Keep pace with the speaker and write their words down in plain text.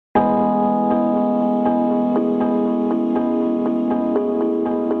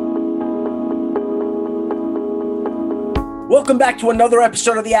Welcome back to another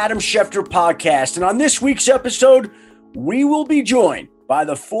episode of the Adam Schefter Podcast. And on this week's episode, we will be joined by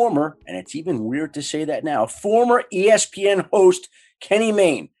the former, and it's even weird to say that now, former ESPN host Kenny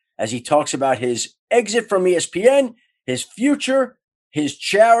Mayne, as he talks about his exit from ESPN, his future, his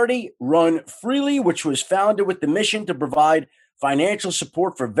charity, Run Freely, which was founded with the mission to provide financial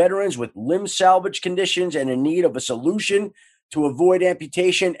support for veterans with limb salvage conditions and in need of a solution to avoid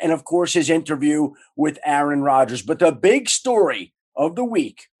amputation, and of course, his interview with Aaron Rodgers. But the big story of the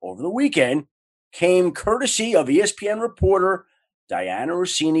week, over the weekend, came courtesy of ESPN reporter Diana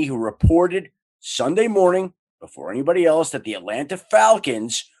Rossini, who reported Sunday morning, before anybody else, that the Atlanta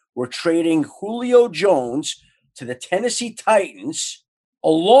Falcons were trading Julio Jones to the Tennessee Titans,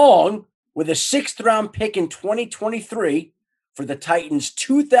 along with a sixth-round pick in 2023 for the Titans'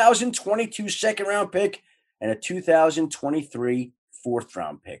 2022 second-round pick and a 2023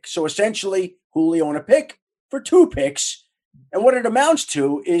 fourth-round pick. So essentially, Julio on a pick for two picks. And what it amounts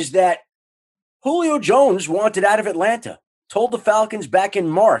to is that Julio Jones wanted out of Atlanta, told the Falcons back in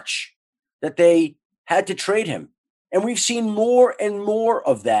March that they had to trade him. And we've seen more and more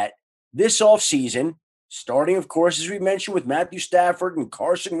of that this offseason, starting, of course, as we mentioned, with Matthew Stafford and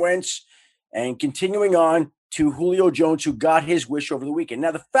Carson Wentz, and continuing on to Julio Jones, who got his wish over the weekend.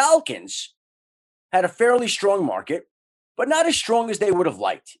 Now, the Falcons had a fairly strong market, but not as strong as they would have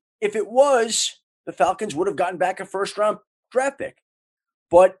liked. If it was, the Falcons would have gotten back a first-round draft pick.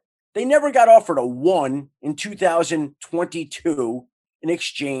 But they never got offered a 1 in 2022 in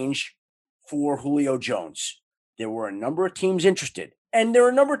exchange for Julio Jones. There were a number of teams interested, and there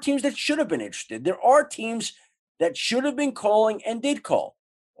are a number of teams that should have been interested. There are teams that should have been calling and did call.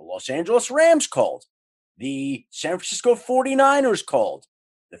 The Los Angeles Rams called. The San Francisco 49ers called.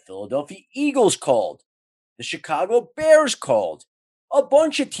 The Philadelphia Eagles called. The Chicago Bears called. A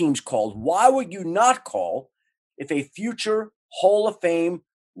bunch of teams called. Why would you not call if a future Hall of Fame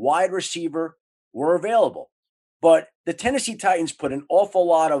wide receiver were available? But the Tennessee Titans put an awful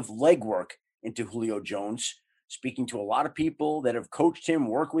lot of legwork into Julio Jones, speaking to a lot of people that have coached him,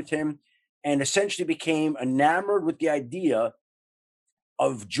 worked with him, and essentially became enamored with the idea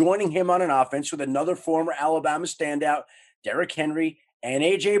of joining him on an offense with another former Alabama standout, Derrick Henry, and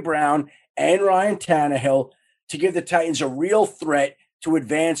A.J. Brown, and Ryan Tannehill, to give the Titans a real threat to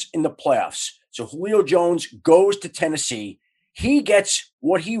advance in the playoffs. So Julio Jones goes to Tennessee. He gets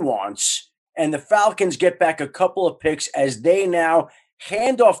what he wants, and the Falcons get back a couple of picks as they now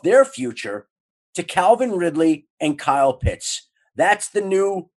hand off their future to Calvin Ridley and Kyle Pitts. That's the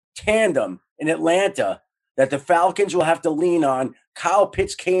new tandem in Atlanta that the Falcons will have to lean on. Kyle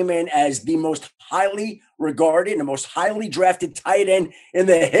Pitts came in as the most highly regarded and the most highly drafted tight end in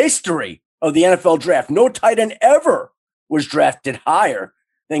the history of the NFL draft. No tight end ever was drafted higher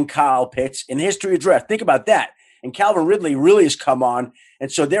than Kyle Pitts in the history of draft. Think about that. And Calvin Ridley really has come on.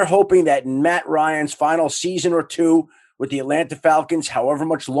 And so they're hoping that in Matt Ryan's final season or two with the Atlanta Falcons, however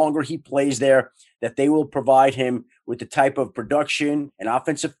much longer he plays there, that they will provide him with the type of production and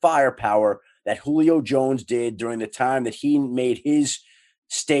offensive firepower that Julio Jones did during the time that he made his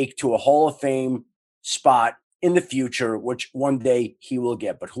stake to a Hall of Fame spot in the future, which one day he will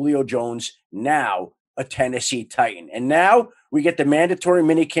get. But Julio Jones, now a Tennessee Titan. And now we get the mandatory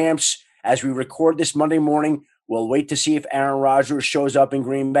mini camps as we record this Monday morning. We'll wait to see if Aaron Rodgers shows up in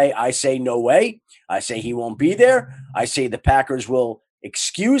Green Bay. I say no way. I say he won't be there. I say the Packers will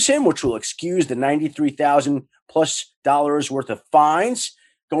excuse him, which will excuse the $93,000 plus worth of fines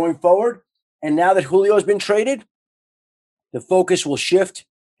going forward. And now that Julio has been traded, the focus will shift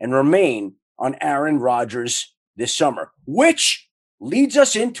and remain on Aaron Rodgers this summer, which leads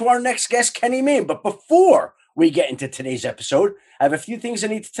us into our next guest, Kenny Mayne. But before we get into today's episode, I have a few things I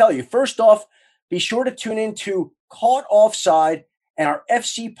need to tell you. First off, be sure to tune in to Caught Offside and our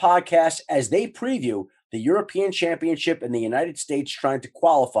FC podcast as they preview the European Championship in the United States trying to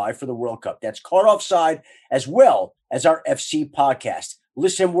qualify for the World Cup. That's Caught Offside as well as our FC podcast.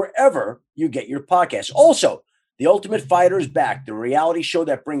 Listen wherever you get your podcasts. Also, The Ultimate Fighter is back, the reality show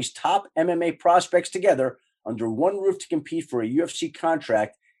that brings top MMA prospects together under one roof to compete for a UFC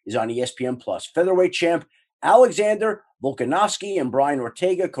contract is on ESPN+. Featherweight champ Alexander Volkanovski and Brian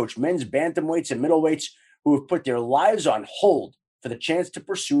Ortega coach men's bantamweights and middleweights who have put their lives on hold for the chance to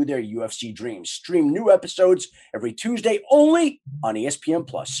pursue their UFC dreams. Stream new episodes every Tuesday only on ESPN+.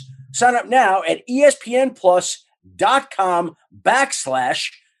 Sign up now at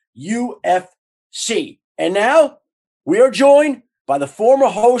ESPNplus.com/UFC. And now we are joined by the former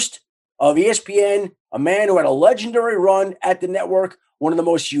host of ESPN, a man who had a legendary run at the network, one of the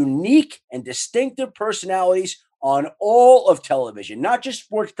most unique and distinctive personalities on all of television, not just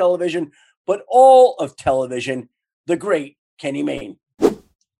sports television, but all of television, the great Kenny Mayne.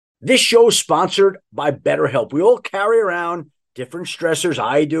 This show is sponsored by BetterHelp. We all carry around different stressors.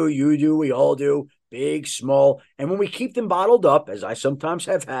 I do, you do, we all do, big, small. And when we keep them bottled up, as I sometimes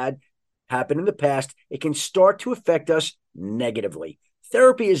have had happen in the past, it can start to affect us negatively.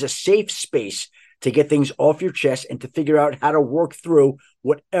 Therapy is a safe space to get things off your chest and to figure out how to work through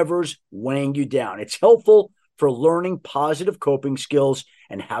whatever's weighing you down. It's helpful for learning positive coping skills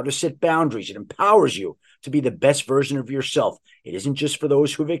and how to set boundaries. It empowers you to be the best version of yourself. It isn't just for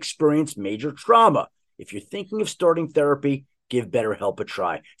those who have experienced major trauma. If you're thinking of starting therapy, give BetterHelp a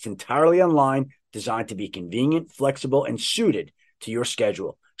try. It's entirely online, designed to be convenient, flexible, and suited to your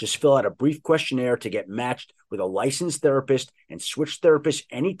schedule. Just fill out a brief questionnaire to get matched with a licensed therapist and switch therapists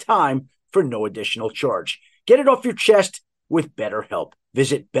anytime for no additional charge. Get it off your chest with BetterHelp.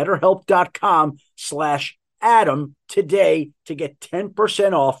 Visit BetterHelp.com/Adam today to get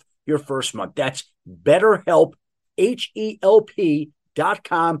 10% off your first month. That's BetterHelp,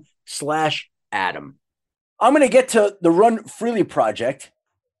 HELP.com/Adam. I'm going to get to the Run Freely project,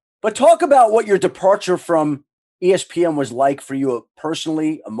 but talk about what your departure from ESPN was like for you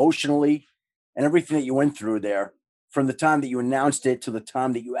personally, emotionally, and everything that you went through there from the time that you announced it to the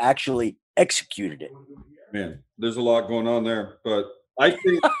time that you actually executed it. Man, there's a lot going on there, but I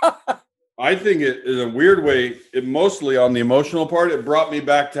think it in a weird way, it mostly on the emotional part, it brought me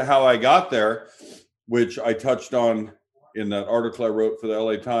back to how I got there, which I touched on in that article I wrote for the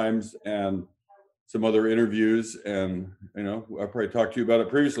LA Times and some other interviews. And, I probably talked to you about it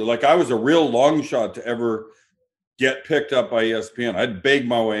previously. Like, I was a real long shot to ever get picked up by ESPN. I'd beg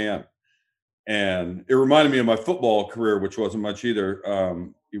my way in. And it reminded me of my football career, which wasn't much either,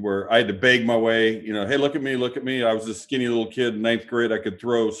 where I had to beg my way, hey, look at me, look at me. I was a skinny little kid in ninth grade. I could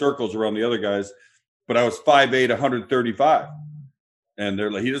throw circles around the other guys, but I was 5'8", 135. And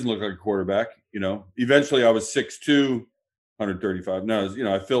they're like, he doesn't look like a quarterback, Eventually I was 6'2", 135. No,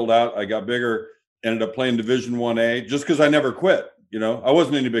 I filled out, I got bigger, ended up playing Division 1A just because I never quit. I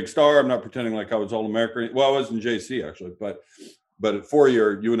wasn't any big star. I'm not pretending like I was All-American. Well, I was in JC actually, but at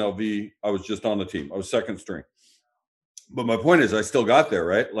 4-year UNLV, I was just on the team. I was second string. But my point is, I still got there,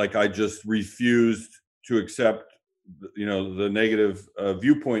 right? Like, I just refused to accept, the negative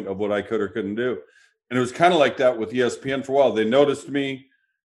viewpoint of what I could or couldn't do. And it was kind of like that with ESPN for a while. They noticed me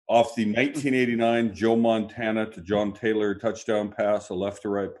off the 1989 Joe Montana to John Taylor touchdown pass, a left to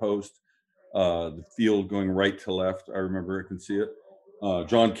right post, the field going right to left. I remember, I can see it.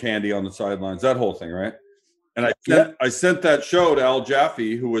 John Candy on the sidelines, that whole thing, right? And I sent that show to Al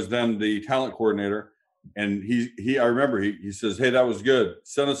Jaffe, who was then the talent coordinator. And I remember he says, hey, that was good.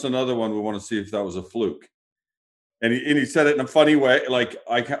 Send us another one. We want to see if that was a fluke. And he said it in a funny way. Like,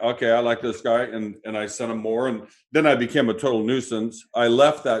 I like this guy. And I sent him more. And then I became a total nuisance. I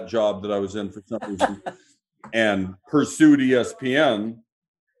left that job that I was in for some reason and pursued ESPN.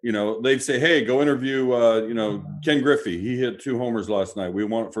 They'd say, hey, go interview, Ken Griffey. He hit 2 homers last night. We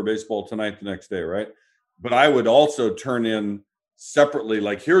want it for baseball tonight, the next day, right? But I would also turn in separately,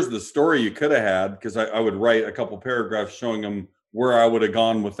 like, here's the story you could have had, because I would write a couple paragraphs showing them where I would have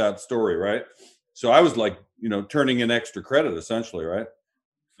gone with that story, right? So I was like, turning in extra credit, essentially, right?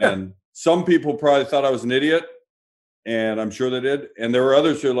 Yeah. And some people probably thought I was an idiot, and I'm sure they did. And there were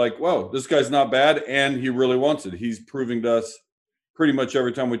others who are like, whoa, this guy's not bad, and he really wants it. He's proving to us pretty much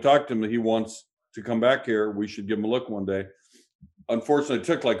every time we talk to him that he wants to come back here. We should give him a look one day. Unfortunately, it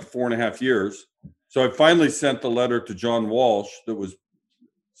took like 4.5 years. So I finally sent the letter to John Walsh that was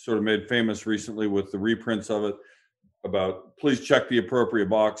sort of made famous recently with the reprints of it about, please check the appropriate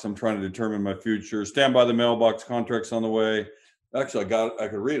box. I'm trying to determine my future. Stand by the mailbox. Contracts on the way. Actually, I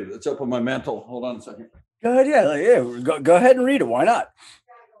could read it. It's up on my mantle. Hold on a second. Go ahead. Yeah. Go ahead and read it. Why not?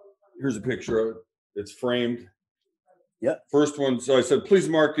 Here's a picture of it. It's framed. Yeah. First one. So I said, please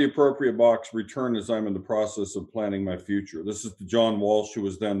mark the appropriate box. Return as I'm in the process of planning my future. This is to John Walsh, who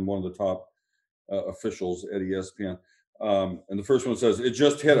was then one of the top officials at ESPN. And the first one says, it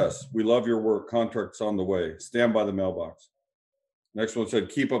just hit us. We love your work. Contracts on the way. Stand by the mailbox. Next one said,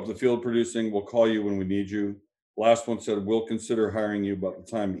 keep up the field producing. We'll call you when we need you. Last one said, we'll consider hiring you by the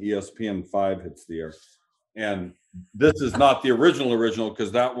time ESPN 5 hits the air. And this is not the original,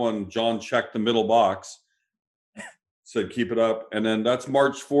 because that one, John checked the middle box, said, keep it up. And then that's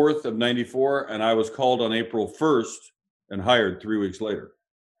March 4th of 94. And I was called on April 1st and hired 3 weeks later.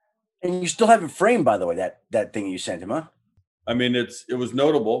 And you still have it framed, by the way, that thing you sent him, huh? I mean, it was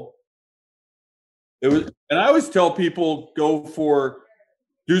notable. And I always tell people,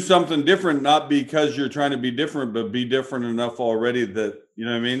 do something different, not because you're trying to be different, but be different enough already that, you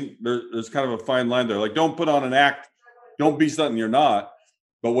know what I mean? There's kind of a fine line there. Like, don't put on an act, don't be something you're not,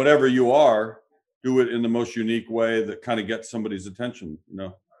 but whatever you are, do it in the most unique way that kind of gets somebody's attention,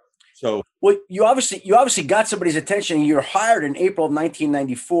 So, well, you obviously got somebody's attention. You're hired in April of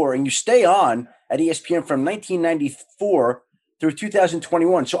 1994, and you stay on at ESPN from 1994 through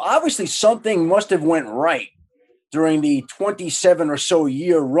 2021. So obviously something must have went right during the 27 or so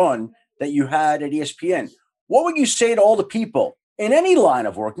year run that you had at ESPN. What would you say to all the people in any line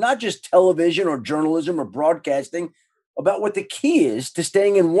of work, not just television or journalism or broadcasting, about what the key is to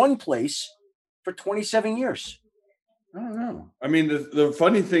staying in one place for 27 years? I don't know. I mean, the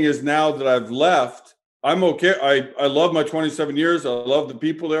funny thing is now that I've left, I'm okay. I love my 27 years. I love the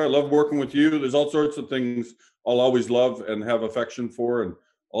people there. I love working with you. There's all sorts of things I'll always love and have affection for. And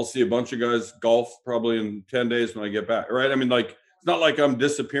I'll see a bunch of guys golf probably in 10 days when I get back. Right. I mean, like, it's not like I'm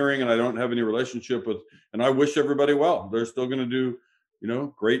disappearing and I don't have any relationship with, and I wish everybody well. They're still going to do,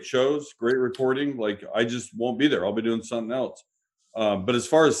 great shows, great reporting. Like, I just won't be there. I'll be doing something else. But as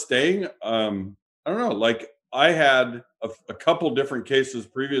far as staying, I don't know. Like, I had a couple different cases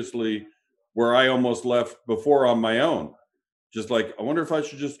previously where I almost left before on my own. Just like, I wonder if I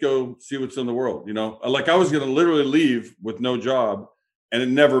should just go see what's in the world. Like, I was going to literally leave with no job, and it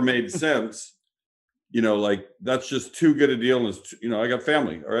never made sense. Like, that's just too good a deal. And it's, I got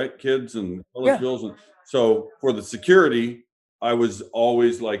family, all right, kids and college bills. And so for the security, I was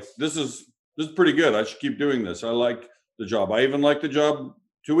always like, this is pretty good. I should keep doing this. I like the job. I even liked the job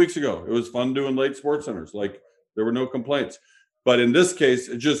 2 weeks ago. It was fun doing late sports centers. Like, there were no complaints. But in this case,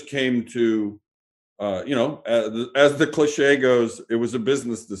 it just came to, as the cliche goes, it was a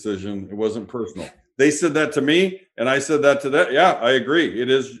business decision. It wasn't personal. They said that to me, and I said that to them. Yeah, I agree. It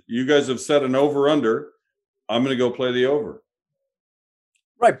is. You guys have set an over-under. I'm going to go play the over.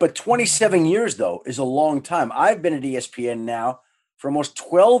 Right, but 27 years, though, is a long time. I've been at ESPN now for almost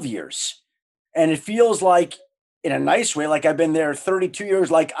 12 years, and it feels like, in a nice way, like I've been there 32 years,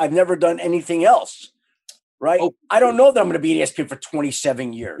 like I've never done anything else, right? Oh, I don't know that I'm going to be at ESPN for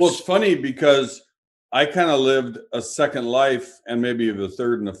 27 years. Well, it's funny because I kind of lived a second life and maybe the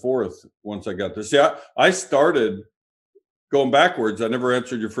third and the fourth once I got there. See, I started going backwards. I never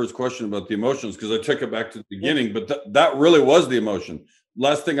answered your first question about the emotions because I took it back to the beginning, but that really was the emotion.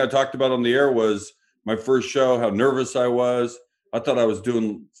 Last thing I talked about on the air was my first show, how nervous I was. I thought I was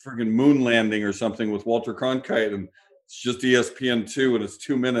doing friggin' moon landing or something with Walter Cronkite, and it's just ESPN2 and it's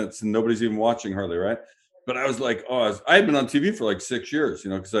 2 minutes and nobody's even watching hardly, right? But I was like, I had been on TV for like 6 years,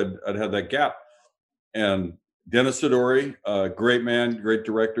 because I'd had that gap. And Dennis Sidori, great man, great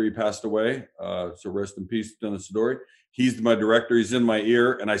director. He passed away. So rest in peace, Dennis Sidori. He's my director. He's in my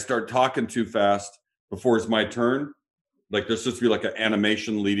ear, and I start talking too fast before it's my turn. Like, there's supposed to be like an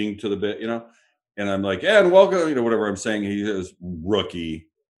animation leading to the bit, and I'm like, and welcome, whatever I'm saying. He says rookie.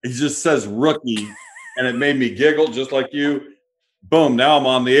 He just says rookie, and it made me giggle just like you. Boom, now I'm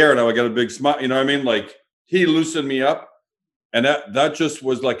on the air, and I got a big smile. You know what I mean? Like, he loosened me up, and that just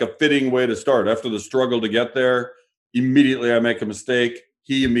was like a fitting way to start. After the struggle to get there, immediately I make a mistake.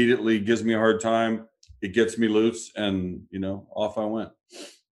 He immediately gives me a hard time. It gets me loose, and off I went.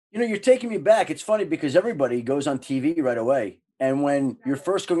 You're taking me back. It's funny because everybody goes on TV right away. And when you're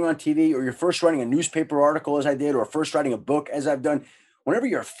first going on TV, or you're first writing a newspaper article as I did, or first writing a book as I've done, whenever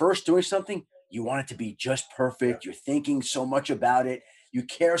you're first doing something, you want it to be just perfect. You're thinking so much about it. You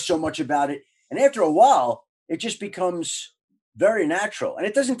care so much about it. And after a while, it just becomes very natural. And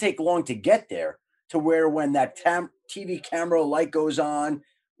it doesn't take long to get there to where when that TV camera light goes on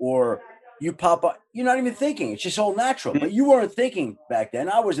or you pop up, you're not even thinking. It's just all natural. But you weren't thinking back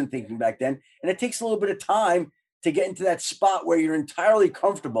then. I wasn't thinking back then. And it takes a little bit of time to get into that spot where you're entirely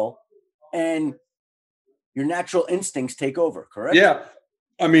comfortable and your natural instincts take over, correct? Yeah.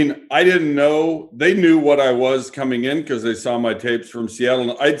 I mean, I didn't know. They knew what I was coming in because they saw my tapes from Seattle.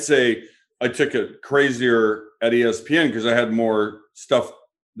 And I'd say I took it crazier at ESPN because I had more stuff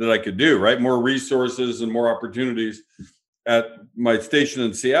that I could do, right? More resources and more opportunities. At my station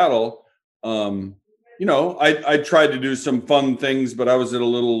in Seattle, I tried to do some fun things, but I was at a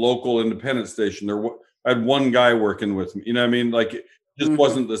little local independent station. I had one guy working with me. You know what I mean? Like, it just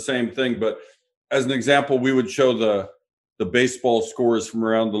wasn't the same thing. But as an example, we would show the baseball scores from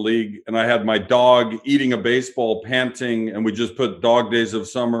around the league, and I had my dog eating a baseball, panting, and we just put Dog Days of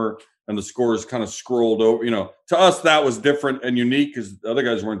Summer, and the scores kind of scrolled over. To us, that was different and unique because the other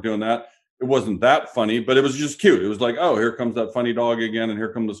guys weren't doing that. It wasn't that funny, but it was just cute. It was like, oh, here comes that funny dog again, and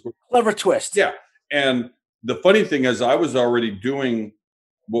here come the score. Clever twist. Yeah. And the funny thing is, I was already doing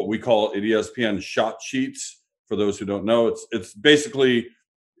what we call at ESPN shot sheets. For those who don't know, it's basically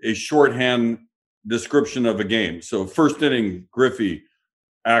a shorthand description of a game. So first inning, Griffey,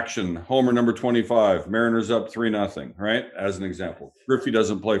 action, homer number 25, Mariners up 3-0, right? As an example. Griffey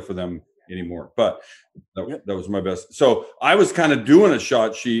doesn't play for them anymore. But that was my best. So I was kind of doing a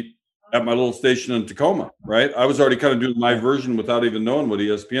shot sheet at my little station in Tacoma, right? I was already kind of doing my version without even knowing what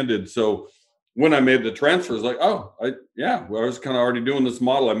ESPN did. So when I made the transfer, it's like, I was kind of already doing this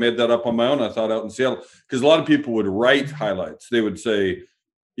model. I made that up on my own. I thought out in Seattle, because a lot of people would write highlights. They would say,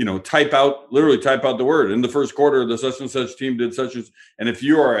 literally type out the word in the first quarter, the such and such team did such and if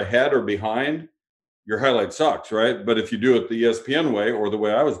you are ahead or behind, your highlight sucks, right? But if you do it the ESPN way or the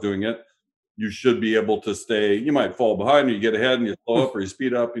way I was doing it, you should be able to stay. You might fall behind, or you get ahead and you slow up or you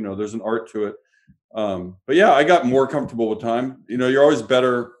speed up. There's an art to it. But yeah, I got more comfortable with time. You're always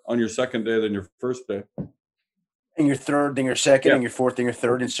better on your second day than your first day. And your third, then your second, and your fourth, then your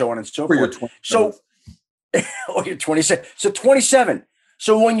third, and so on and so forth. So, you're 27. So 27.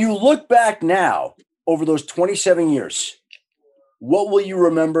 So when you look back now over those 27 years, what will you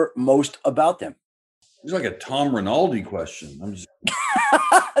remember most about them? It's like a Tom Rinaldi question.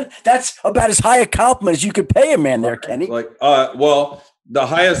 That's about as high a compliment as you could pay a man there, Kenny. Well, the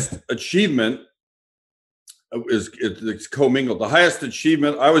highest achievement it's commingled. The highest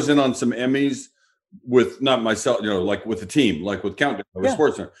achievement, I was in on some Emmys with not myself, like with the team, like with Countdown, with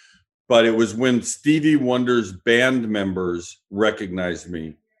Sports Center. But it was when Stevie Wonder's band members recognized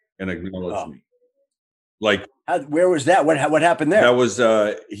me and acknowledged me. Like, where was that? What happened there? That was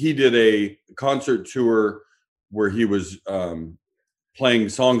he did a concert tour where he was playing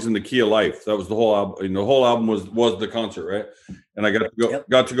songs in the key of life. That was the whole album. And the whole album was the concert, right? And I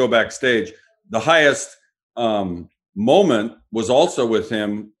got to go backstage. The highest moment was also with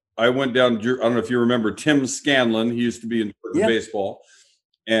him. I went down. I don't know if you remember Tim Scanlon. He used to be in baseball,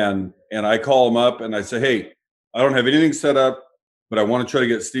 and I call him up and I say, "Hey, I don't have anything set up, but I want to try to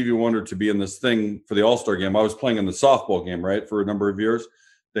get Stevie Wonder to be in this thing for the All-Star game." I was playing in the softball game, right, for a number of years.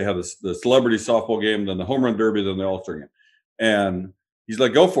 They had the celebrity softball game, then the home run derby, then the All-Star game. And he's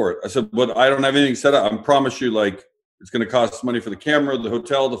like, "Go for it." I said, "But I don't have anything set up. I promise you, like, it's going to cost money for the camera, the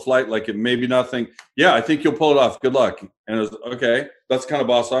hotel, the flight. Like, it may be nothing." "Yeah, I think you'll pull it off. Good luck." And it was, okay, that's the kind of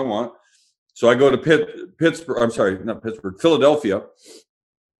boss I want. So I go to Philadelphia.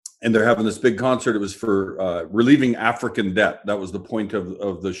 And they're having this big concert. It was for relieving African debt. That was the point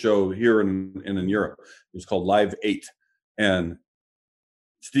of the show here and in Europe. It was called Live 8. And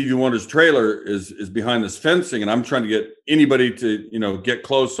Stevie Wonder's trailer is behind this fencing, and I'm trying to get anybody to get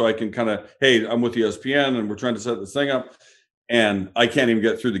close so I can kind of, hey, I'm with ESPN and we're trying to set this thing up, and I can't even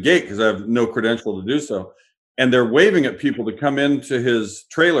get through the gate because I have no credential to do so. And they're waving at people to come into his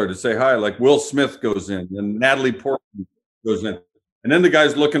trailer to say hi. Like Will Smith goes in and Natalie Portman goes in. And then the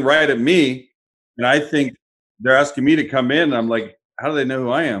guy's looking right at me, and I think they're asking me to come in. And I'm like, how do they know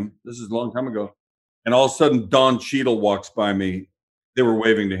who I am? This is a long time ago. And all of a sudden, Don Cheadle walks by me. They were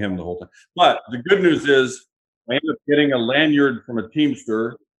waving to him the whole time. But the good news is I ended up getting a lanyard from a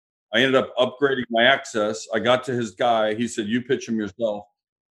Teamster. I ended up upgrading my access. I got to his guy. He said, "You pitch him yourself."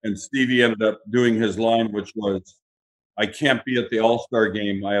 And Stevie ended up doing his line, which was, "I can't be at the All-Star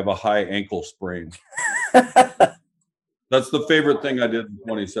game. I have a high ankle sprain." That's the favorite thing I did in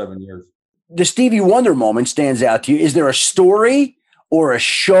 27 years. The Stevie Wonder moment stands out to you. Is there a story or a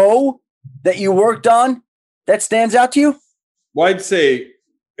show that you worked on that stands out to you? Well, I'd say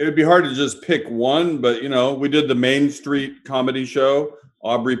it would be hard to just pick one, but, we did the Main Street comedy show,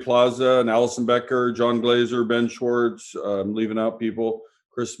 Aubrey Plaza and Allison Becker, John Glazer, Ben Schwartz, I'm leaving out people,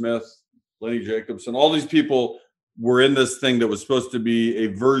 Chris Smith, Lenny Jacobson. All these people were in this thing that was supposed to be a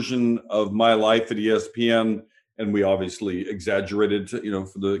version of my life at ESPN. And we obviously exaggerated, for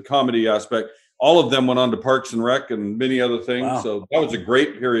the comedy aspect. All of them went on to Parks and Rec and many other things. Wow. So that was a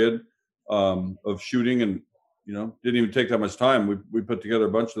great period of shooting, and didn't even take that much time. We put together a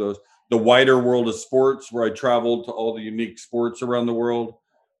bunch of those. The Wider World of Sports, where I traveled to all the unique sports around the world.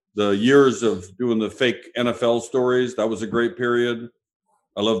 The years of doing the fake NFL stories, that was a great period.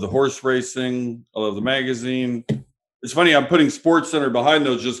 I love the horse racing. I love the magazine. It's funny, I'm putting Sports Center behind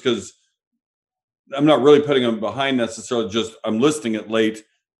those just because I'm not really putting them behind necessarily, just I'm listing it late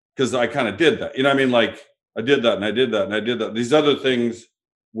because I kind of did that. Like I did that and I did that and I did that. These other things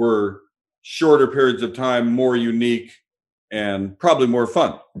were shorter periods of time, more unique and probably more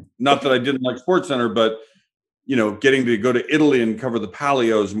fun. Not that I didn't like Sports Center, but getting to go to Italy and cover the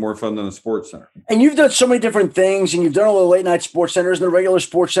Palio is more fun than a Sports Center. And you've done so many different things, and you've done all the late night Sports Centers and the regular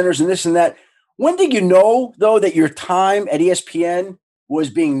Sports Centers and this and that. When did you know, though, that your time at ESPN was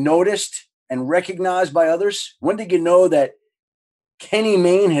being noticed and recognized by others? When did you know that Kenny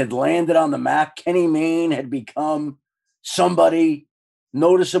Mayne had landed on the map? Kenny Mayne had become somebody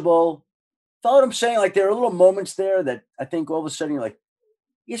noticeable. Follow what I'm saying? Like, there are little moments there that I think all of a sudden you're like,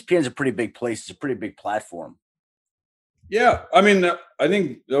 ESPN's a pretty big place. It's a pretty big platform. Yeah, I mean, I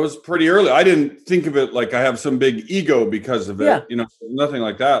think that was pretty early. I didn't think of it like I have some big ego because of it. Yeah. You know, nothing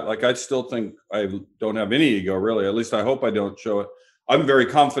like that. Like I still think I don't have any ego, really. At least I hope I don't show it. I'm very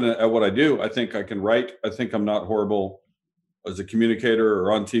confident at what I do. I think I can write. I think I'm not horrible as a communicator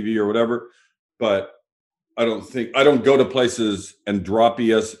or on TV or whatever. But I don't go to places and drop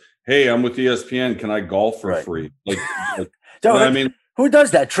Hey, I'm with ESPN. Can I golf for free? Like you know what I mean? Who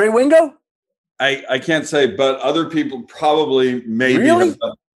does that? Trey Wingo? I can't say, but other people probably maybe Really? have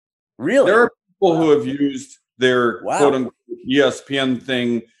done. Really? There are people who have used their quote unquote ESPN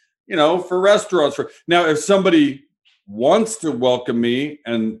thing, you know, for restaurants. Now, if somebody wants to welcome me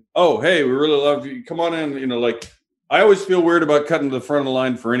and, oh, hey, we really love you, come on in, you know, like I always feel weird about cutting to the front of the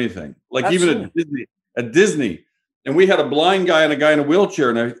line for anything. Like Absolutely. even at Disney, and we had a blind guy and a guy in a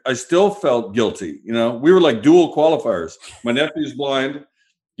wheelchair, and I still felt guilty. You know, we were like dual qualifiers. My nephew's blind.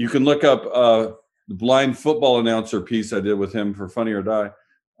 You can look up the blind football announcer piece I did with him for Funny or Die.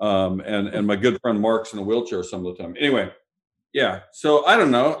 And my good friend Mark's in a wheelchair some of the time. Anyway, yeah. So I don't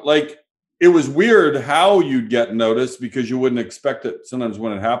know. Like it was weird how you'd get noticed because you wouldn't expect it sometimes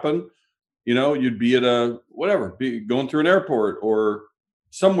when it happened. You know, you'd be at be going through an airport or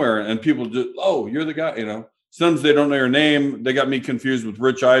somewhere and people just, oh, you're the guy, you know. Sometimes they don't know your name. They got me confused with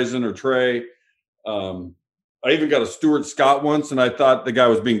Rich Eisen or Trey. I even got a Stuart Scott once, and I thought the guy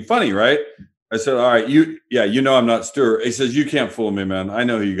was being funny, right? I said, all right, you know I'm not Stuart. He says, you can't fool me, man. I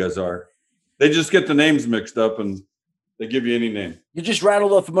know who you guys are. They just get the names mixed up, and they give you any name. You just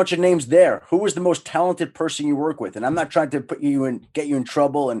rattled off a bunch of names there. Who was the most talented person you work with? And I'm not trying to get you in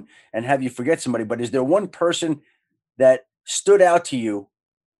trouble and have you forget somebody, but is there one person that stood out to you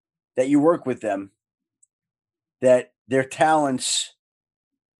that you work with them that their talents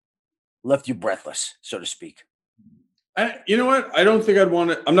left you breathless, so to speak? You know what? I don't think I'd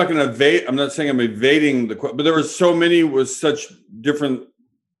want to. I'm not going to evade. I'm not saying I'm evading the question, but there were so many with such different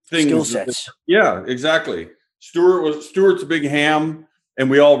things. Skill sets. Yeah, exactly. Stuart's a big ham, and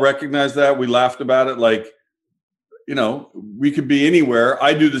we all recognize that. We laughed about it. Like, you know, we could be anywhere.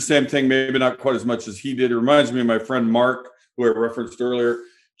 I do the same thing, maybe not quite as much as he did. It reminds me of my friend Mark, who I referenced earlier.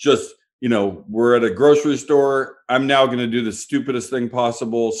 Just, you know, we're at a grocery store. I'm now going to do the stupidest thing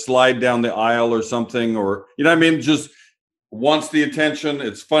possible, slide down the aisle or something, or, you know what I mean? Just wants the attention.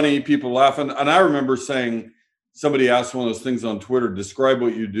 It's funny, people laughing. And I remember saying, somebody asked one of those things on Twitter, describe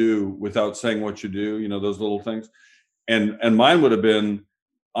what you do without saying what you do, you know, those little things. And mine would have been,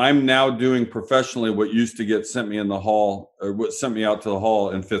 I'm now doing professionally what used to get sent me in the hall, or what sent me out to the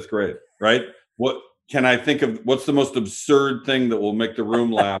hall in 5th grade, right? What can I think of? What's the most absurd thing that will make the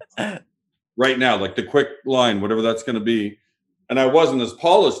room laugh right now? Like the quick line, whatever that's going to be. And I wasn't as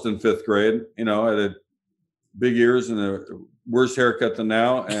polished in 5th grade, you know, I had big ears and a worse haircut than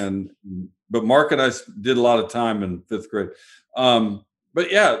now. But Mark and I did a lot of time in 5th grade. But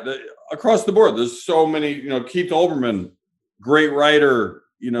yeah, across the board, there's so many, you know, Keith Olbermann, great writer,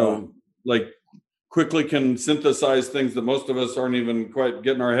 you know, like quickly can synthesize things that most of us aren't even quite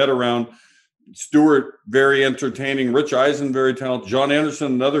getting our head around. Stuart, very entertaining. Rich Eisen, very talented. John Anderson,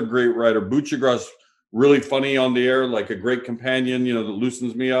 another great writer. Buccigross, really funny on the air, like a great companion, you know, that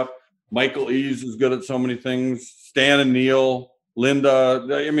loosens me up. Michael Eaves is good at so many things. Stan and Neil, Linda.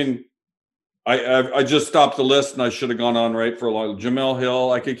 I mean, I just stopped the list and I should have gone on right for a long. Jamel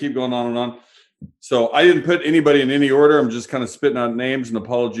Hill, I could keep going on and on. So I didn't put anybody in any order. I'm just kind of spitting out names, and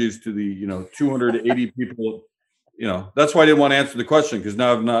apologies to the, you know, 280 people. You know, that's why I didn't want to answer the question, because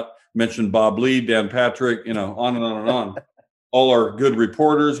now I've not mentioned Bob Lee, Dan Patrick, you know, on and on and on. All our good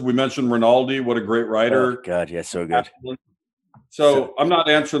reporters. We mentioned Rinaldi, what a great writer. Oh, God, yeah, so good. So I'm not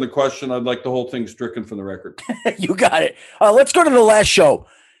answering the question. I'd like the whole thing stricken from the record. You got it. Let's go to the last show.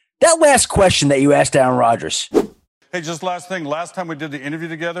 That last question that you asked Aaron Rodgers. Hey, just last thing. Last time we did the interview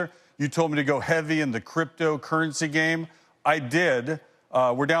together, you told me to go heavy in the cryptocurrency game. I did.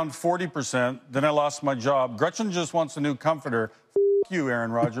 We're down 40%. Then I lost my job. Gretchen just wants a new comforter. F you,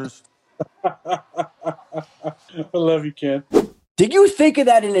 Aaron Rodgers. I love you, Ken. Did you think of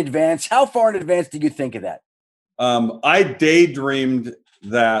that in advance? How far in advance did you think of that? I daydreamed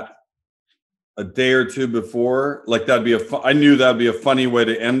that a day or two before, like that'd be I knew that'd be a funny way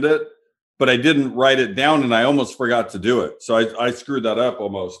to end it, but I didn't write it down and I almost forgot to do it. So I screwed that up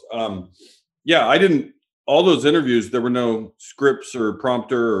almost. Yeah, I didn't, all those interviews, there were no scripts or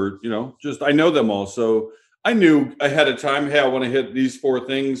prompter or, you know, just, I know them all. So I knew ahead of time, hey, I want to hit these 4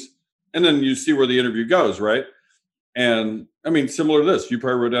 things. And then you see where the interview goes, right? And I mean, similar to this, you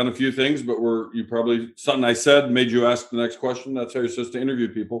probably wrote down a few things, but you probably, something I said made you ask the next question. That's how you're supposed to interview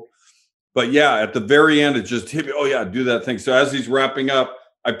people. But yeah, at the very end, it just hit me. Oh yeah, do that thing. So as he's wrapping up,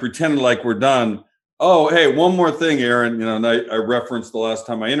 I pretended like we're done. Oh, hey, one more thing, Aaron. And I referenced the last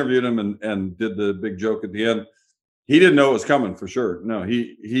time I interviewed him and did the big joke at the end. He didn't know it was coming for sure. No,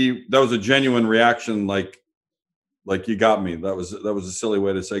 that was a genuine reaction. Like you got me. That was a silly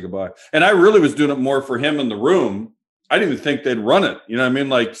way to say goodbye. And I really was doing it more for him in the room. I didn't even think they'd run it. You know what I mean?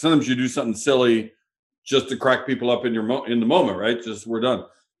 Like sometimes you do something silly just to crack people up in the moment, right? Just we're done.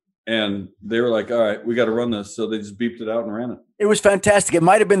 And they were like, all right, we got to run this. So they just beeped it out and ran it. It was fantastic. It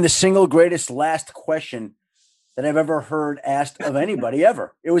might have been the single greatest last question that I've ever heard asked of anybody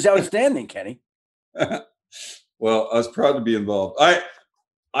ever. It was outstanding, Kenny. Well, I was proud to be involved. I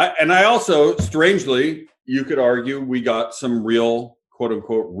also, strangely, you could argue we got some real, quote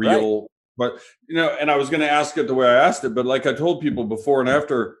unquote, real, right. But, and I was going to ask it the way I asked it, but like I told people before and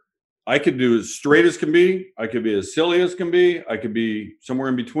after, I could do as straight as can be. I could be as silly as can be. I could be somewhere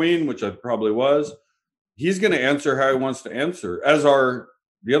in between, which I probably was. He's going to answer how he wants to answer, as are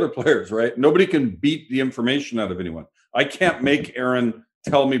the other players, right? Nobody can beat the information out of anyone. I can't make Aaron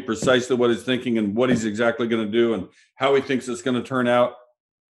tell me precisely what he's thinking and what he's exactly going to do and how he thinks it's going to turn out.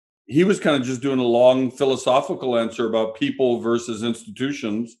 He was kind of just doing a long philosophical answer about people versus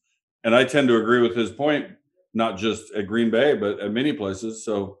institutions. And I tend to agree with his point, not just at Green Bay, but at many places.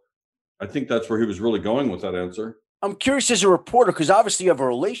 So I think that's where he was really going with that answer. I'm curious as a reporter, because obviously you have a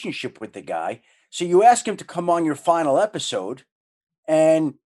relationship with the guy. So you ask him to come on your final episode,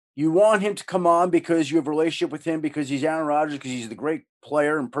 and you want him to come on because you have a relationship with him, because he's Aaron Rodgers, because he's the great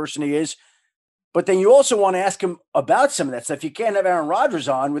player and person he is. But then you also want to ask him about some of that stuff. You can't have Aaron Rodgers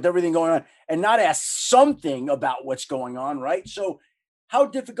on with everything going on and not ask something about what's going on, right? So how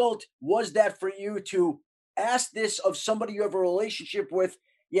difficult was that for you to ask this of somebody you have a relationship with,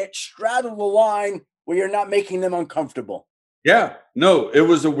 yet straddle the line where you're not making them uncomfortable? Yeah, no, it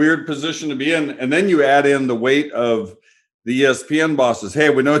was a weird position to be in. And then you add in the weight of the ESPN bosses. Hey,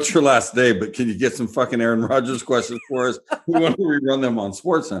 we know it's your last day, but can you get some fucking Aaron Rodgers questions for us? We want to rerun them on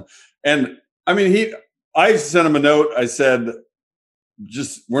SportsCenter. And I mean, I sent him a note. I said,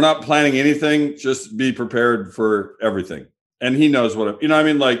 we're not planning anything. Just be prepared for everything. And he knows what, I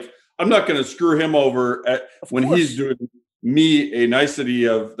mean, like, I'm not going to screw him over when he's doing me a nicety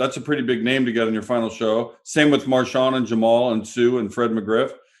of, that's a pretty big name to get on your final show. Same with Marshawn and Jamal and Sue and Fred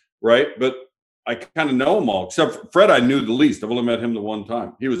McGriff, right? But I kind of know them all, except for Fred, I knew the least. I've only met him the one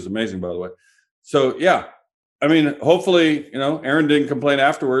time. He was amazing, by the way. So, yeah. I mean, hopefully, Aaron didn't complain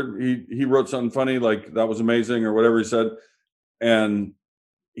afterward. He wrote something funny, like that was amazing or whatever he said. And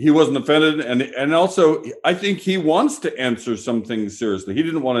he wasn't offended. And also, I think he wants to answer some things seriously. He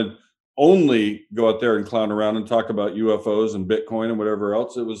didn't want to only go out there and clown around and talk about UFOs and Bitcoin and whatever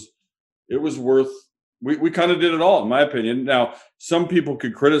else. It was worth, we kind of did it all, in my opinion. Now, some people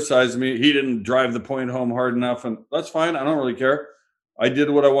could criticize me. He didn't drive the point home hard enough, and that's fine. I don't really care. I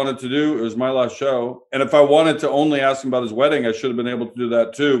did what I wanted to do. It was my last show. And if I wanted to only ask him about his wedding, I should have been able to do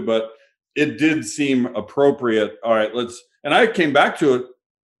that too. But it did seem appropriate. All right, and I came back to it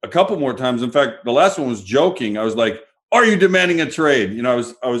a couple more times. In fact, the last one was joking. I was like, are you demanding a trade? I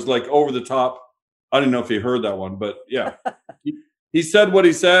was like over the top. I didn't know if he heard that one, but yeah, he said what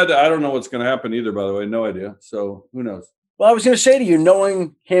he said. I don't know what's going to happen either, by the way. No idea. So who knows? Well, I was going to say to you,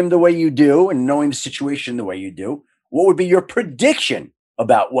 knowing him the way you do and knowing the situation the way you do, what would be your prediction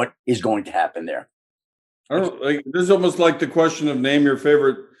about what is going to happen there? I don't like. This is almost like the question of name your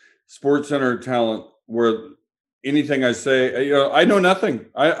favorite SportsCenter talent, where anything I say, I know nothing.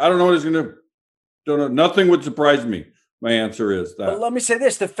 I don't know what he's going to do. Don't know. Nothing would surprise me. My answer is that. But let me say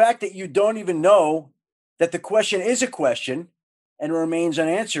this: the fact that you don't even know that the question is a question and remains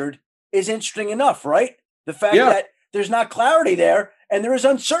unanswered is interesting enough, right? The fact that there's not clarity there and there is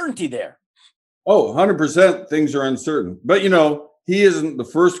uncertainty there. Oh, 100% things are uncertain. But, he isn't the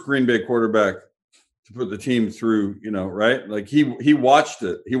first Green Bay quarterback to put the team through, right? Like he watched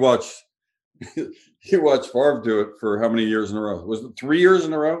it. He watched Favre do it for how many years in a row? Was it 3 years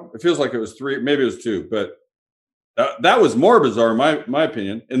in a row? It feels like it was 3, maybe it was 2, but that was more bizarre, in my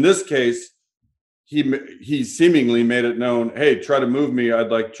opinion. In this case, he seemingly made it known, hey, try to move me.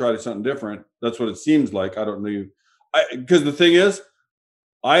 I'd like to try something different. That's what it seems like. I don't know. Because the thing is,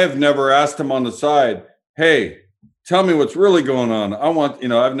 I have never asked him on the side, hey, tell me what's really going on. I want,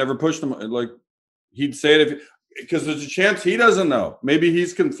 I've never pushed him. Like, he'd say it because there's a chance he doesn't know. Maybe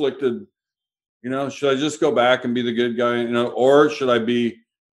he's conflicted. Should I just go back and be the good guy, or should I be,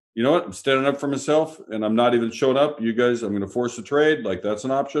 I'm standing up for myself and I'm not even showing up. You guys, I'm going to force a trade. Like, that's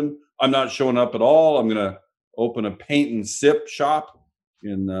an option. I'm not showing up at all. I'm going to open a paint and sip shop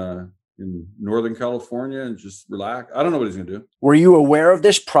in Northern California and just relax. I don't know what he's going to do. Were you aware of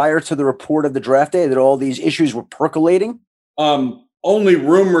this prior to the report of the draft day, that all these issues were percolating? Only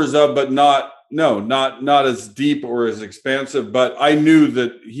rumors of, but not not as deep or as expansive, but I knew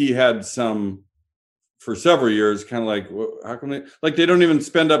that he had some for several years, kind of like, well, how come they don't even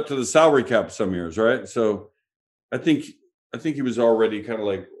spend up to the salary cap some years, right? So I think he was already kind of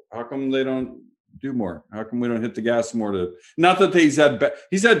like, how come they don't do more? How come we don't hit the gas more? Not that he's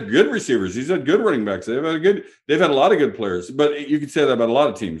had good receivers, he's had good running backs. They've had a lot of good players, but you could say that about a lot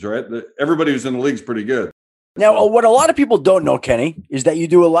of teams, right? Everybody who's in the league is pretty good. Now, what a lot of people don't know, Kenny, is that you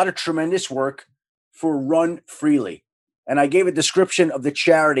do a lot of tremendous work for Run Freely. And I gave a description of the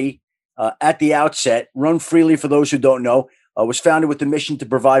charity at the outset. Run Freely, for those who don't know, was founded with the mission to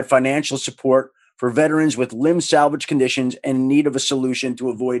provide financial support for veterans with limb salvage conditions and in need of a solution to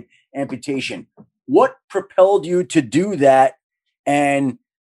avoid amputation. What propelled you to do that, and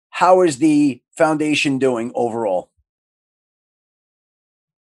how is the foundation doing overall?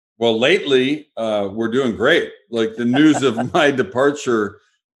 Well, lately, we're doing great. Like the news of my departure,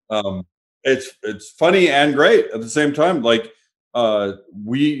 it's funny and great at the same time. Like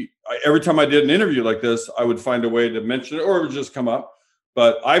every time I did an interview like this, I would find a way to mention it, or it would just come up.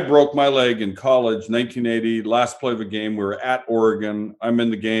 But I broke my leg in college, 1980, last play of a game. We were at Oregon. I'm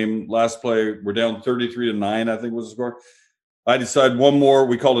in the game. Last play, we're down 33-9, I think was the score. I decided one more.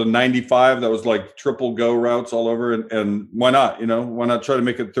 We called it a 95. That was like triple go routes all over. And why not? Why not try to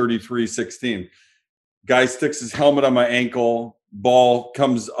make it 33-16? Guy sticks his helmet on my ankle. Ball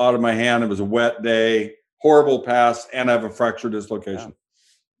comes out of my hand. It was a wet day. Horrible pass. And I have a fractured dislocation. Yeah.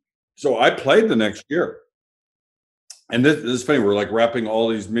 So I played the next year. And this is funny. We're like wrapping all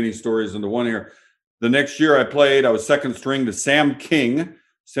these mini stories into one here. The next year I played, I was second string to Sam King.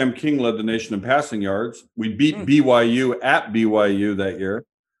 Sam King led the nation in passing yards. We beat BYU at BYU that year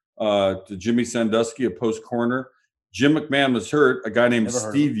to Jimmy Sandusky, a post corner. Jim McMahon was hurt. A guy named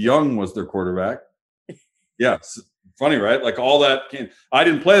Steve Young was their quarterback. Yeah, funny, right? Like all that game. I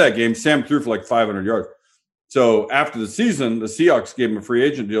didn't play that game. Sam threw for like 500 yards. So after the season, the Seahawks gave him a free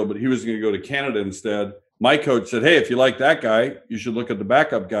agent deal, but he was going to go to Canada instead. My coach said, hey, if you like that guy, you should look at the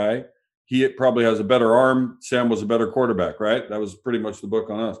backup guy. He probably has a better arm. Sam was a better quarterback, right? That was pretty much the book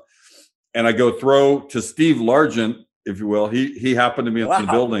on us. And I go throw to Steve Largent, if you will. He happened to be in the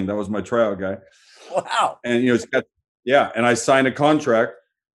building. That was my tryout guy. Wow. And, and I signed a contract.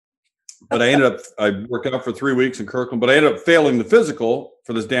 But I worked out for 3 weeks in Kirkland, but I ended up failing the physical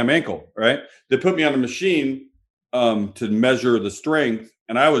for this damn ankle, right? They put me on a machine to measure the strength.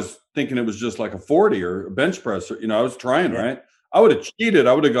 And I was thinking it was just like a 40 or a bench press. I was trying, right? I would have cheated.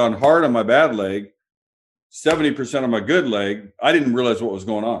 I would have gone hard on my bad leg, 70% on my good leg. I didn't realize what was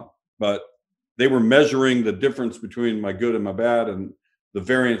going on, but they were measuring the difference between my good and my bad. And the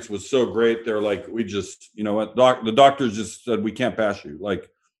variance was so great. They're like, we just, the doctors just said, we can't pass you. Like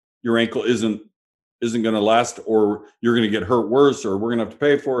your ankle isn't going to last, or you're going to get hurt worse, or we're going to have to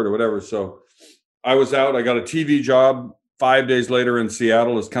pay for it or whatever. So I was out. I got a TV job 5 days later in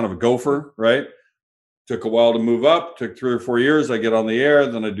Seattle as kind of a gopher, right? Took a while to move up, took 3 or 4 years. I get on the air,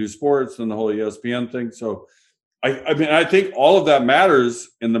 then I do sports, then the whole ESPN thing. So I think all of that matters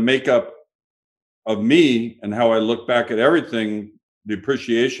in the makeup of me and how I look back at everything, the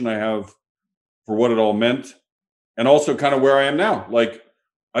appreciation I have for what it all meant, and also kind of where I am now. Like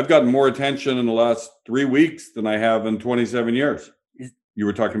I've gotten more attention in the last 3 weeks than I have in 27 years. You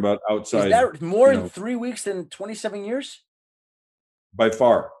were talking about outside. Is that more in 3 weeks than 27 years? By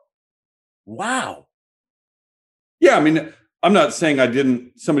far. Wow. Yeah, I mean, I'm not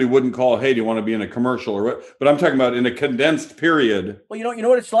saying somebody wouldn't call, hey, do you want to be in a commercial or what? But I'm talking about in a condensed period. Well, you know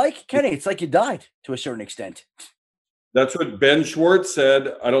what it's like, Kenny? It's like you died to a certain extent. That's what Ben Schwartz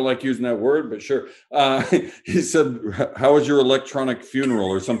said. I don't like using that word, but sure. He said, how was your electronic funeral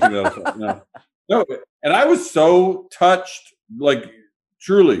or something else? No. And I was so touched, like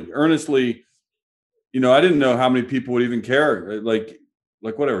truly, earnestly, I didn't know how many people would even care. Like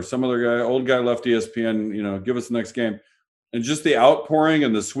whatever, some other guy, old guy left ESPN, give us the next game. And just the outpouring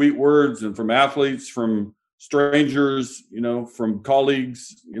and the sweet words, and from athletes, from strangers, from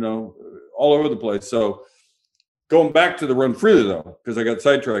colleagues, all over the place. So going back to the Run Freely though, because I got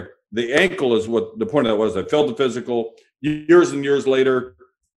sidetracked, the ankle is what the point of that was. I failed the physical. Years and years later,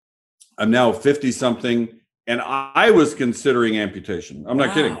 I'm now 50 something, and I was considering amputation. I'm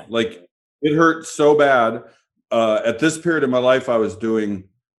not kidding. Like it hurt so bad. At this period of my life, I was doing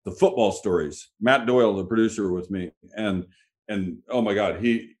the football stories. Matt Doyle, the producer, with me, and oh my God,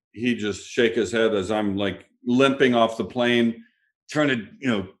 he just shake his head as I'm like limping off the plane, trying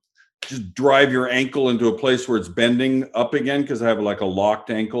to just drive your ankle into a place where it's bending up again, because I have like a locked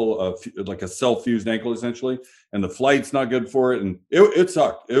ankle, like a self-fused ankle essentially, and the flight's not good for it, and it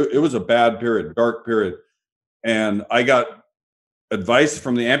sucked. It was a bad period, dark period, and I got advice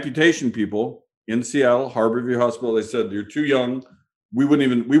from the amputation people in Seattle, Harborview Hospital. They said, you're too young. We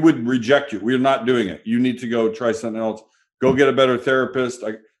would reject you. We're not doing it. You need to go try something else. Go get a better therapist.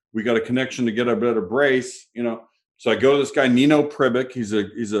 We got a connection to get a better brace, So I go to this guy, Nino Pribic. He's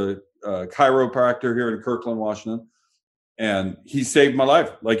a chiropractor here in Kirkland, Washington. And he saved my life.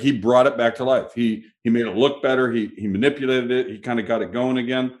 Like, he brought it back to life. He made it look better. He manipulated it. He kind of got it going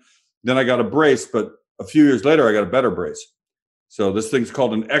again. Then I got a brace, but a few years later, I got a better brace. So this thing's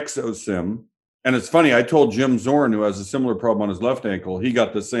called an ExoSim. And it's funny, I told Jim Zorn, who has a similar problem on his left ankle, he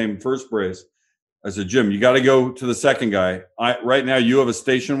got the same first brace. I said, Jim, you got to go to the second guy. Right now, you have a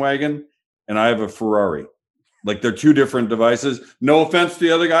station wagon, and I have a Ferrari. Like, they're two different devices. No offense to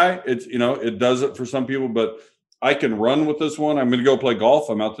the other guy. It's, it does it for some people, but I can run with this one. I'm going to go play golf.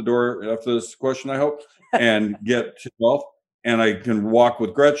 I'm out the door after this question, I hope, and get to golf. And I can walk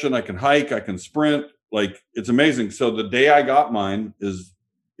with Gretchen. I can hike. I can sprint. Like, it's amazing. So the day I got mine is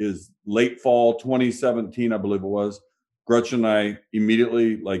late fall 2017, I believe it was. Gretchen and I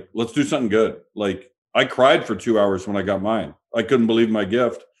immediately, like, let's do something good. Like, I cried for 2 hours when I got mine. I couldn't believe my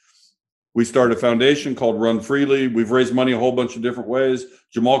gift. We started a foundation called Run Freely. We've raised money a whole bunch of different ways.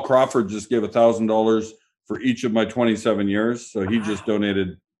 Jamal Crawford just gave $1,000 for each of my 27 years. So he just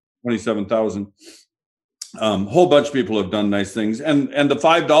donated 27,000. Whole bunch of people have done nice things. And the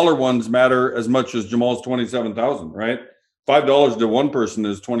 $5 ones matter as much as Jamal's 27,000, right? $5 to one person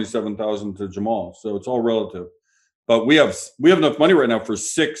is 27,000 to Jamal. So it's all relative. But we have enough money right now for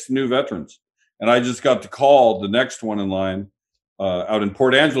 6 new veterans. And I just got to call the next one in line out in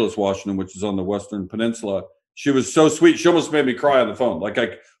Port Angeles, Washington, which is on the Western Peninsula. She was so sweet. She almost made me cry on the phone. Like,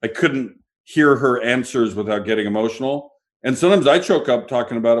 I couldn't hear her answers without getting emotional. And sometimes I choke up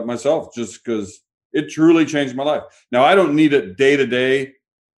talking about it myself, just because it truly changed my life. Now, I don't need it day to day.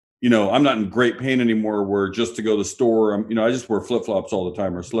 I'm not in great pain anymore where just to go to the store, I just wear flip-flops all the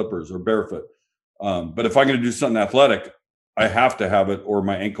time, or slippers, or barefoot. But if I'm going to do something athletic, I have to have it, or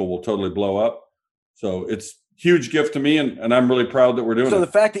my ankle will totally blow up. So it's a huge gift to me, and I'm really proud that we're doing it. So the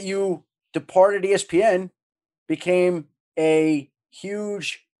fact that you departed ESPN became a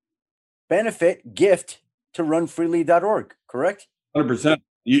huge benefit gift to runfreely.org, correct? 100%.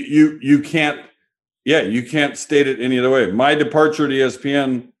 You can't state it any other way. My departure to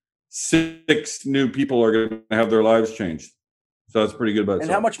ESPN, 6 new people are going to have their lives changed. So that's pretty good.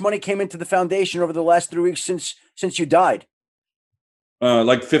 And how much money came into the foundation over the last 3 weeks since you died?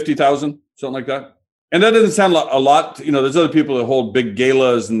 Like 50,000, something like that. And that doesn't sound a lot. There's other people that hold big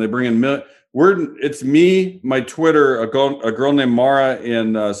galas and they bring in it's me, my Twitter, a girl named Mara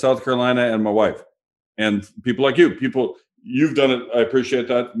in South Carolina, and my wife, and people like you. You've done it. I appreciate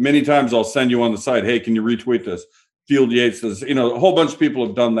that. Many times I'll send you on the side, hey, can you retweet this? Field Yates says, a whole bunch of people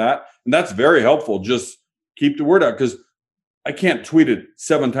have done that. And that's very helpful. Just keep the word out, because I can't tweet it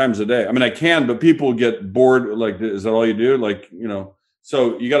 7 times a day. I mean, I can, but people get bored. Like, is that all you do? Like,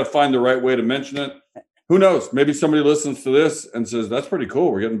 so you got to find the right way to mention it. Who knows? Maybe somebody listens to this and says, that's pretty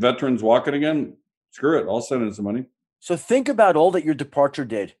cool. We're getting veterans walking again. Screw it. I'll send in some money. So think about all that your departure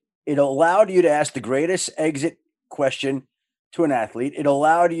did. It allowed you to ask the greatest exit question to an athlete. It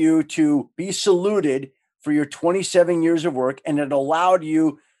allowed you to be saluted for your 27 years of work. And it allowed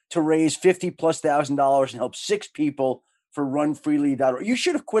you to raise $50,000+ and help 6 people for runfreely.org. You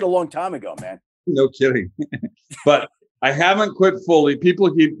should have quit a long time ago, man. No kidding. But I haven't quit fully.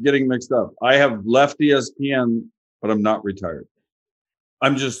 People keep getting mixed up. I have left ESPN, but I'm not retired.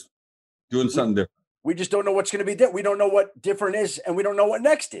 I'm just doing something different. We just don't know what's going to be different. We don't know what different is, and we don't know what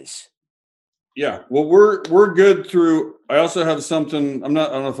next is. Yeah. Well, we're good through. I also have something. I don't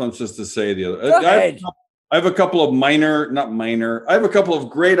know if I'm supposed to say the other. Go ahead. I have a couple of I have a couple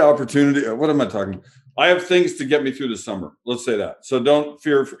of great opportunities. What am I talking about? I have things to get me through the summer. Let's say that. So don't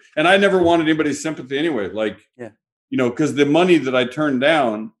fear. And I never wanted anybody's sympathy anyway. Like, because the money that I turned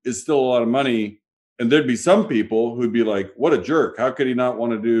down is still a lot of money. And there'd be some people who'd be like, what a jerk. How could he not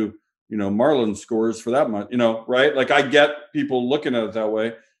want to do, Marlins scores for that much, right? Like, I get people looking at it that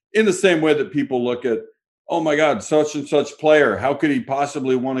way, in the same way that people look at, oh my God, such and such player. How could he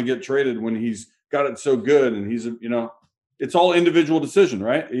possibly want to get traded when he's got it so good? And he's, it's all individual decision,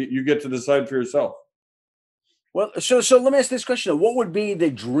 right? You get to decide for yourself. Well, so let me ask this question. What would be the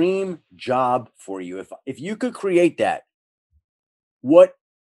dream job for you? If you could create that, what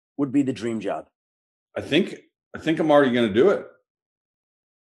would be the dream job? I think I'm already going to do it.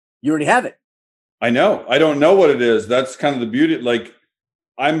 You already have it. I know. I don't know what it is. That's kind of the beauty. Like,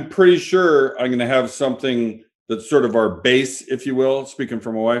 I'm pretty sure I'm going to have something that's sort of our base, if you will, speaking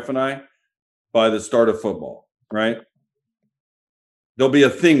for my wife and I, by the start of football, right? There'll be a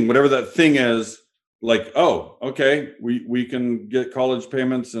thing, whatever that thing is, like, oh, okay, we can get college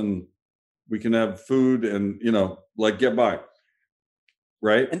payments and we can have food and, like get by.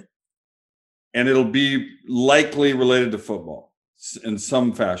 Right. And it'll be likely related to football in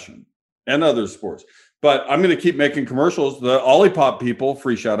some fashion and other sports. But I'm going to keep making commercials. The Olipop people,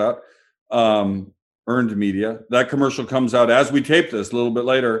 free shout out, earned media. That commercial comes out as we tape this a little bit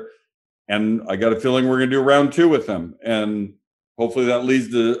later. And I got a feeling we're going to do round 2 with them. And hopefully that leads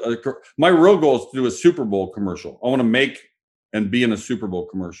to my real goal is to do a Super Bowl commercial. I want to make and be in a Super Bowl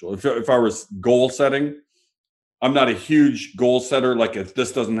commercial. If I was goal setting, I'm not a huge goal setter. Like if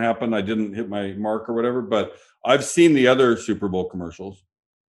this doesn't happen, I didn't hit my mark or whatever, but I've seen the other Super Bowl commercials.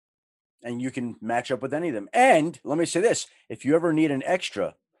 And you can match up with any of them. And let me say this, if you ever need an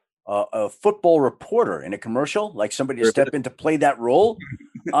extra, a football reporter in a commercial, like somebody to step in to play that role,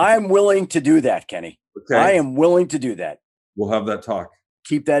 I'm willing to do that, Kenny. Okay. I am willing to do that. We'll have that talk.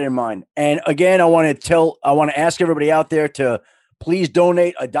 Keep that in mind. And again, I want to ask everybody out there to please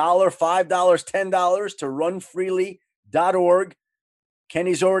donate $1, $5, $10 to runfreely.org.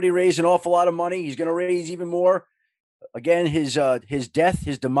 Kenny's already raised an awful lot of money. He's going to raise even more. Again, his death,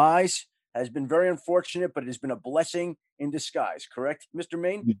 his demise has been very unfortunate, but it has been a blessing in disguise. Correct, Mr.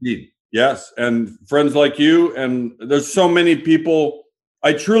 Mayne? Indeed. Yes. And friends like you, and there's so many people.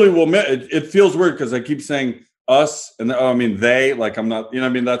 I truly will admit it feels weird because I keep saying us and they, like I'm not,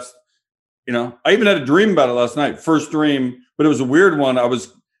 that's, I even had a dream about it last night. First dream, but it was a weird one. I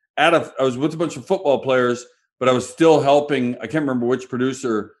was with a bunch of football players, but I was still helping. I can't remember which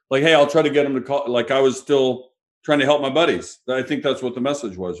producer, like, hey, I'll try to get him to call. Like I was still trying to help my buddies. I think that's what the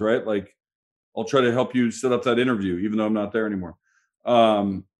message was, right? Like, I'll try to help you set up that interview, even though I'm not there anymore.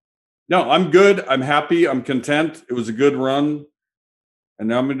 No, I'm good. I'm happy. I'm content. It was a good run. And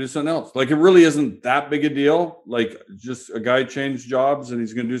now I'm going to do something else. Like, it really isn't that big a deal. Like, just a guy changed jobs and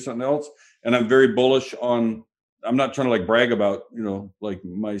he's going to do something else. And I'm very bullish on, I'm not trying to like brag about, like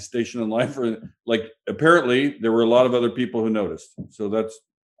my station in life, or like, apparently there were a lot of other people who noticed. So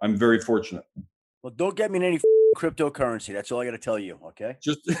I'm very fortunate. Well, don't get me in any cryptocurrency. That's all I got to tell you. Okay.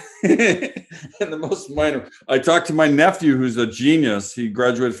 Just in the most minor. I talked to my nephew, who's a genius. He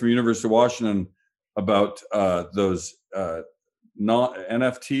graduated from University of Washington, about those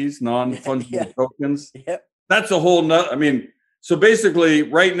NFTs, non-fungible tokens. Yep. That's a whole nut. So basically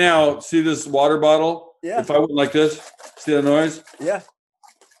right now, see this water bottle? Yeah. If I went like this, see the noise? Yeah.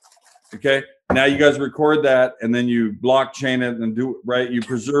 Okay. Now you guys record that and then you blockchain it and do it right. You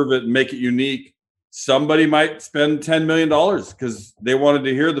preserve it and make it unique. Somebody might spend $10 million because they wanted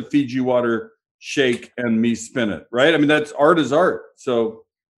to hear the Fiji water shake and me spin it, right? That's art is art. So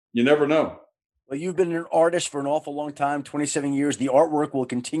you never know. Well, you've been an artist for an awful long time, 27 years. The artwork will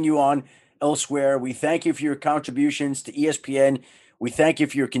continue on elsewhere. We thank you for your contributions to ESPN. We thank you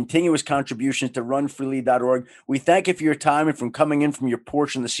for your continuous contributions to runfreely.org. We thank you for your time and from coming in from your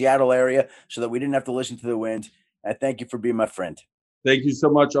porch in the Seattle area so that we didn't have to listen to the wind. I thank you for being my friend. Thank you so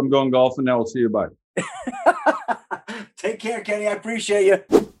much. I'm going golfing now. We'll see you. Bye. Take care, Kenny. I appreciate you.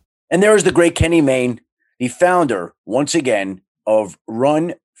 And there is the great Kenny Mayne, the founder, once again, of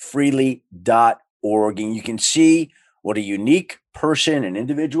runfreely.org. And you can see what a unique person and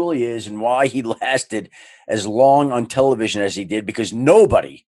individual he is and why he lasted as long on television as he did, because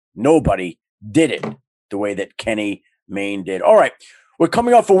nobody did it the way that Kenny Mayne did. All right. We're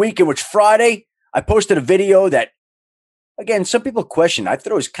coming off a week in which Friday, I posted a video that, again, some people question. I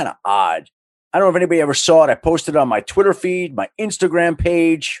thought it was kind of odd. I don't know if anybody ever saw it. I posted it on my Twitter feed, my Instagram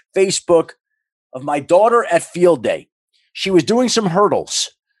page, Facebook, of my daughter at field day. She was doing some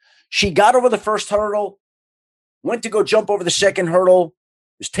hurdles. She got over the first hurdle, went to go jump over the second hurdle,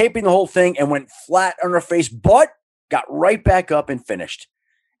 was taping the whole thing, and went flat on her face, but got right back up and finished.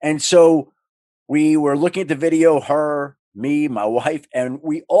 And so we were looking at the video, her, me, my wife, and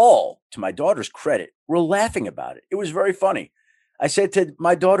we all, to my daughter's credit, were laughing about it. It was very funny. I said to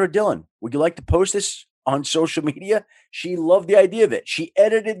my daughter, Dylan, would you like to post this on social media? She loved the idea of it. She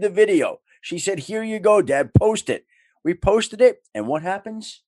edited the video. She said, here you go, Dad, post it. We posted it. And what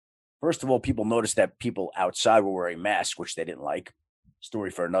happens? First of all, people noticed that people outside were wearing masks, which they didn't like. Story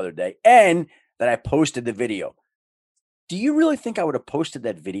for another day. And that I posted the video. Do you really think I would have posted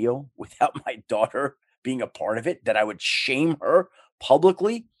that video without my daughter being a part of it? That I would shame her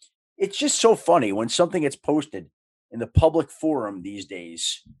publicly? It's just so funny when something gets posted in the public forum these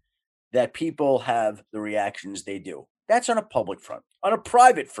days that people have the reactions they do. That's on a public front. On a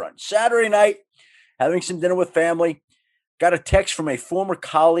private front, Saturday night, having some dinner with family, got a text from a former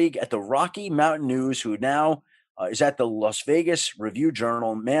colleague at the Rocky Mountain News who now is at the Las Vegas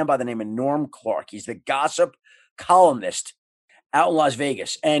Review-Journal, a man by the name of Norm Clark. He's the gossip columnist out in Las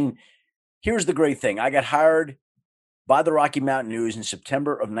Vegas. And Here's the great thing. I got hired by the Rocky Mountain News in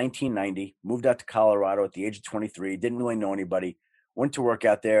September of 1990, moved out to Colorado at the age of 23, didn't really know anybody, went to work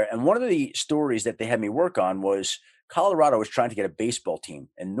out there. And one of the stories that they had me work on was Colorado was trying to get a baseball team.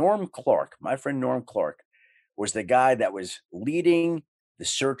 And Norm Clark, my friend Norm Clark, was the guy that was leading the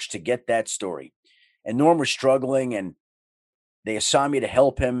search to get that story. And Norm was struggling, and they assigned me to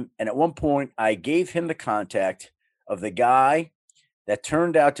help him. And at one point, I gave him the contact of the guy that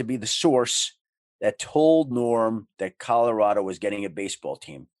turned out to be the source that told Norm that Colorado was getting a baseball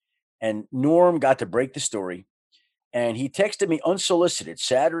team. And Norm got to break the story. And he texted me unsolicited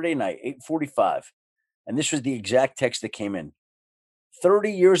Saturday night, 8:45. And this was the exact text that came in.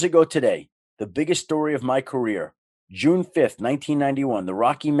 30 years ago today, the biggest story of my career, June 5th, 1991, the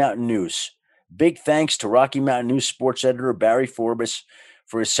Rocky Mountain News. Big thanks to Rocky Mountain News sports editor Barry Forbes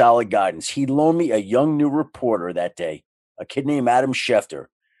for his solid guidance. He loaned me a young new reporter that day, a kid named Adam Schefter,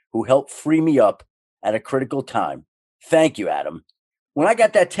 who helped free me up at a critical time. Thank you, Adam. When I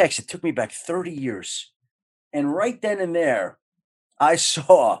got that text, it took me back 30 years. And right then and there, I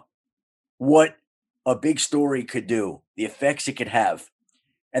saw what a big story could do, the effects it could have.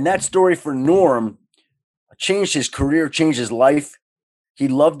 And that story for Norm changed his career, changed his life. He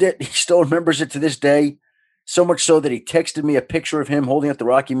loved it. He still remembers it to this day. So much so that he texted me a picture of him holding up the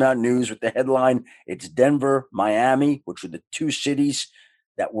Rocky Mountain News with the headline, "It's Denver, Miami," which were the two cities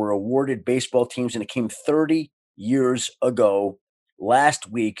that were awarded baseball teams. And it came 30 years ago last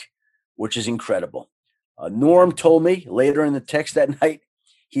week, which is incredible. Norm told me later in the text that night,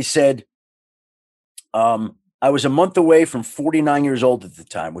 he said, I was a month away from 49 years old at the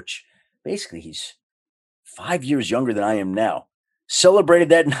time, which basically he's 5 years younger than I am now. Celebrated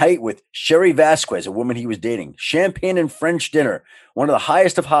that night with Sherry Vasquez, a woman he was dating. Champagne and French dinner, one of the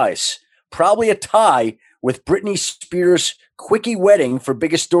highest of highs. Probably a tie with Britney Spears' quickie wedding for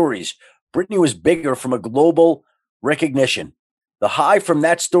biggest stories. Britney was bigger from a global recognition. The high from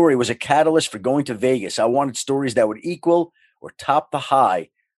that story was a catalyst for going to Vegas. I wanted stories that would equal or top the high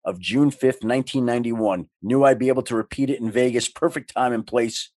of June 5th, 1991. Knew I'd be able to repeat it in Vegas. Perfect time and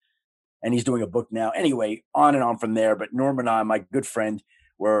place. And he's doing a book now. Anyway, on and on from there. But Norm and I, my good friend,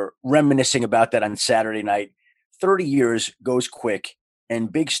 were reminiscing about that on Saturday night. 30 years goes quick,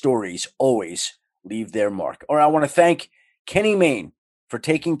 and big stories always leave their mark. Or I want to thank Kenny Mayne for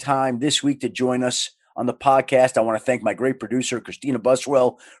taking time this week to join us on the podcast. I want to thank my great producer, Christina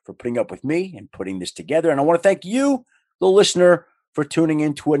Buswell, for putting up with me and putting this together. And I want to thank you, the listener, for tuning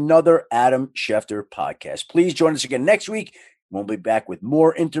in to another Adam Schefter podcast. Please join us again next week. We'll be back with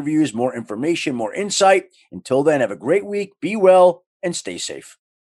more interviews, more information, more insight. Until then, have a great week. Be well and stay safe.